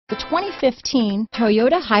The 2015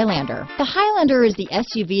 Toyota Highlander. The Highlander is the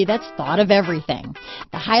SUV that's thought of everything.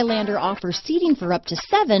 The Highlander offers seating for up to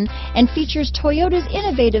 7 and features Toyota's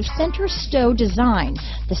innovative center stow design.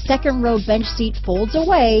 The second row bench seat folds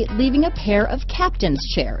away, leaving a pair of captain's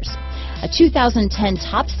chairs. A 2010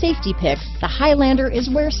 top safety pick, the Highlander is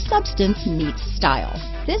where substance meets style.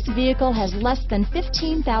 This vehicle has less than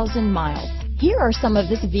 15,000 miles. Here are some of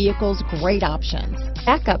this vehicle's great options: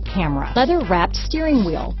 backup camera, leather-wrapped steering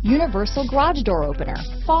wheel, universal garage door opener,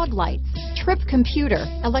 fog lights, trip computer,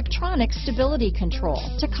 electronic stability control,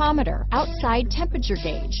 tachometer, outside temperature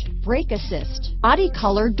gauge, brake assist, body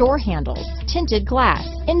color door handles, tinted glass,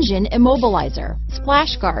 engine immobilizer,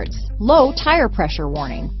 splash guards, low tire pressure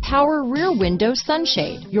warning, power rear window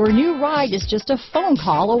sunshade. Your new ride is just a phone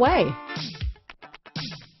call away.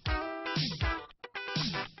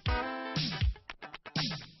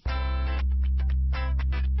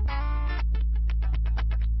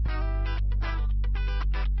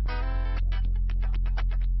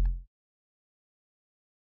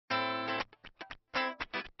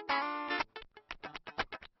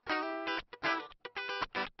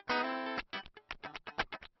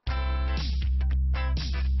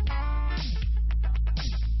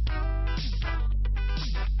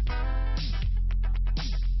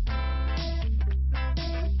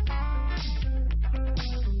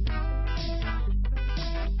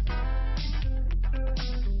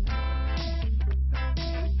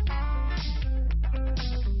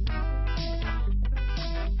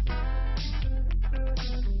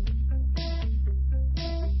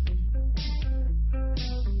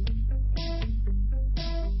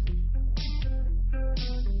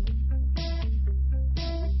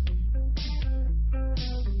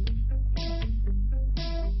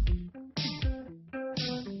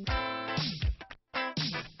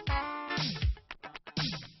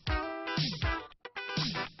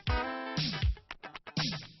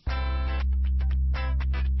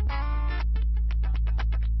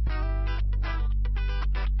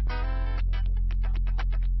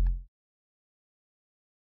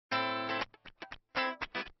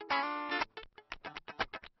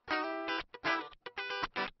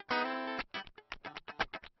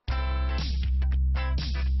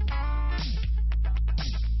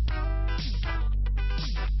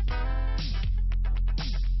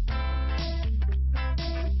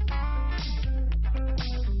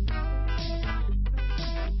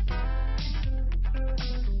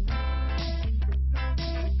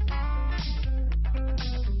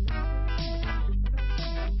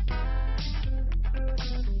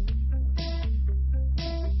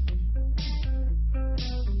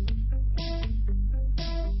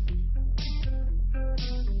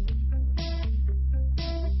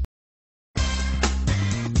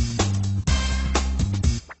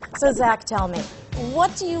 So Zach, tell me,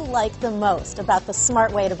 what do you like the most about the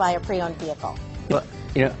smart way to buy a pre-owned vehicle? Well,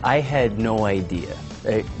 I had no idea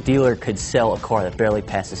a dealer could sell a car that barely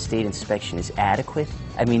passed a state inspection is adequate.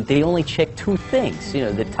 I mean, they only check 2 things.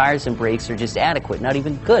 The tires and brakes are just adequate, not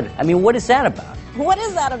even good. I mean, what is that about? What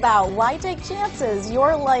is that about? Why take chances?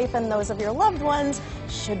 Your life and those of your loved ones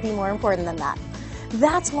should be more important than that.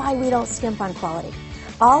 That's why we don't skimp on quality.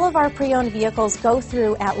 All of our pre-owned vehicles go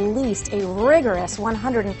through at least a rigorous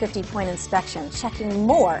 150-point inspection, checking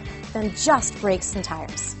more than just brakes and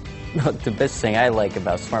tires. The best thing I like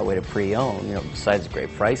about Smart Way to Pre-Own, besides the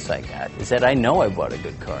great price I got, is that I know I bought a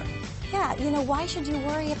good car. Yeah, why should you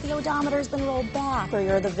worry if the odometer's been rolled back, or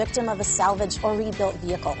you're the victim of a salvaged or rebuilt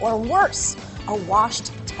vehicle, or worse, a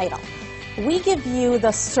washed title? We give you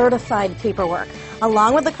the certified paperwork,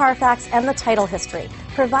 along with the CARFAX and the title history,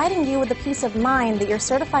 providing you with the peace of mind that your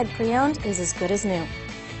certified pre-owned is as good as new.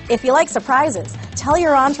 If you like surprises, tell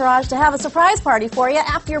your entourage to have a surprise party for you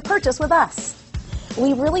after your purchase with us.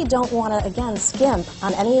 We really don't want to, again, skimp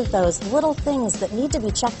on any of those little things that need to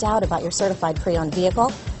be checked out about your certified pre-owned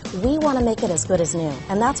vehicle. We want to make it as good as new,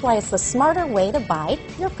 and that's why it's the smarter way to buy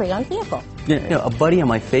your pre-owned vehicle. A buddy on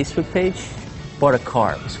my Facebook page bought a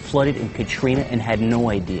car, was flooded in Katrina, and had no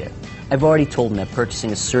idea. I've already told him that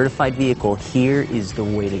purchasing a certified vehicle here is the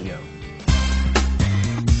way to go.